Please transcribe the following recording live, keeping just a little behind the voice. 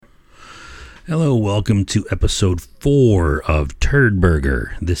Hello, welcome to episode 4 of Turd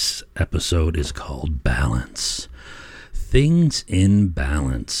Burger. This episode is called Balance. Things in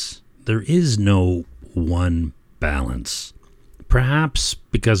balance. There is no one balance. Perhaps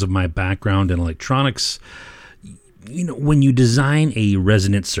because of my background in electronics, when you design a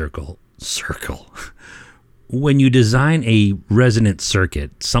resonant when you design a resonant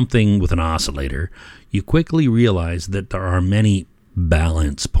circuit, something with an oscillator, you quickly realize that there are many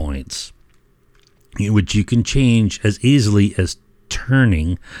balance points, which you can change as easily as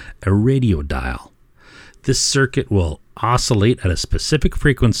turning a radio dial. This circuit will oscillate at a specific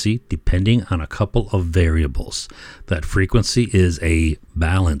frequency depending on a couple of variables. That frequency is a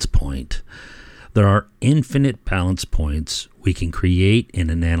balance point. There are infinite balance points we can create in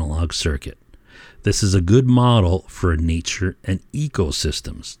an analog circuit. This is a good model for nature and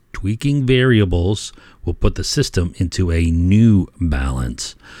ecosystems. Tweaking variables will put the system into a new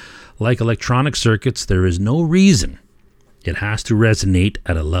balance. Like electronic circuits, there is no reason it has to resonate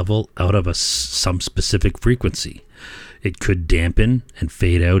at a level out of some specific frequency. It could dampen and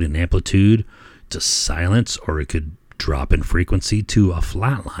fade out in amplitude to silence, or it could drop in frequency to a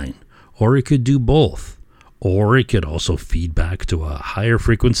flat line, or it could do both. Or it could also feed back to a higher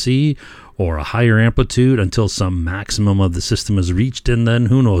frequency or a higher amplitude until some maximum of the system is reached, and then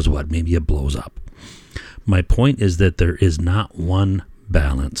who knows what, maybe it blows up. My point is that there is not one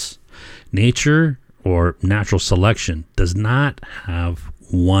balance. Nature or natural selection does not have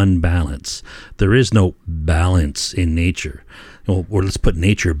one balance. There is no balance in nature. Or let's put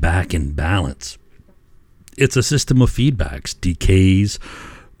nature back in balance. It's a system of feedbacks, decays,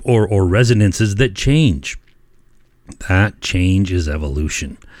 or resonances that change. That change is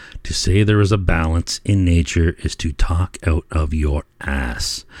evolution. To say there is a balance in nature is to talk out of your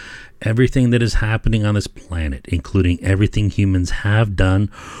ass. Everything that is happening on this planet, including everything humans have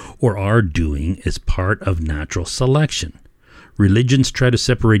done or are doing, is part of natural selection. Religions try to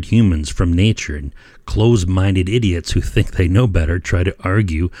separate humans from nature, and closed-minded idiots who think they know better try to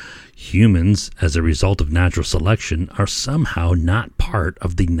argue humans, as a result of natural selection, are somehow not part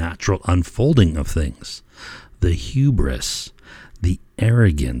of the natural unfolding of things. The hubris, the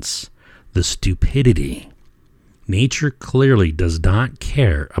arrogance, the stupidity. Nature clearly does not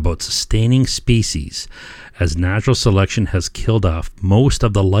care about sustaining species, as natural selection has killed off most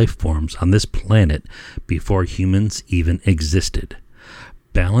of the life forms on this planet before humans even existed.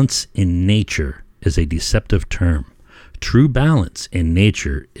 Balance in nature is a deceptive term. True balance in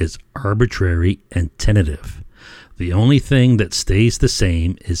nature is arbitrary and tentative. The only thing that stays the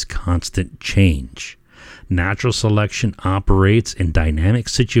same is constant change. Natural selection operates in dynamic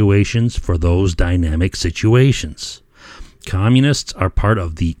situations for those dynamic situations. Communists are part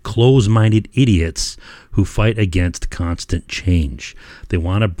of the close-minded idiots who fight against constant change. They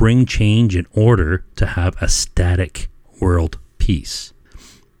want to bring change in order to have a static world peace.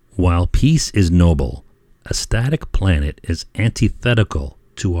 While peace is noble, a static planet is antithetical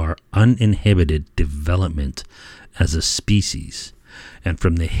to our uninhibited development as a species. And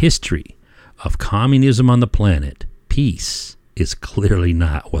from the history of communism on the planet, peace is clearly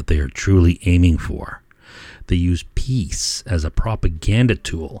not what they are truly aiming for. They use peace as a propaganda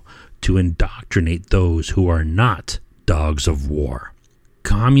tool to indoctrinate those who are not dogs of war.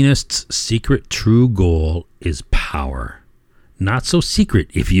 Communists' secret true goal is power. Not so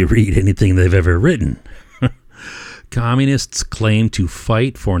secret if you read anything they've ever written. Communists claim to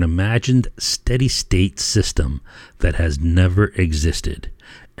fight for an imagined steady-state system that has never existed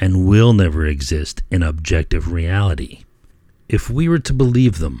and will never exist in objective reality. If we were to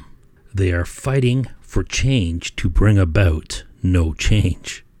believe them, they are fighting for change to bring about no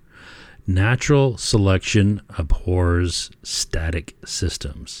change. Natural selection abhors static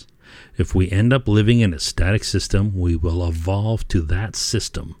systems. If we end up living in a static system, we will evolve to that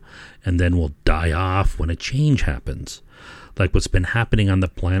system and then we'll die off when a change happens, like what's been happening on the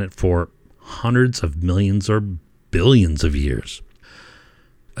planet for hundreds of millions or billions of years.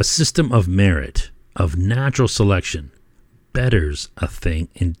 A system of merit, of natural selection, betters a thing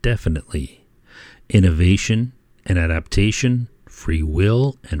indefinitely. Innovation and adaptation, free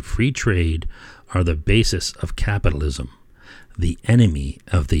will and free trade are the basis of capitalism, the enemy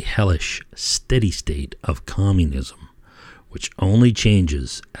of the hellish steady state of communism, which only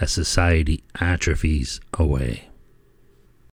changes as society atrophies away.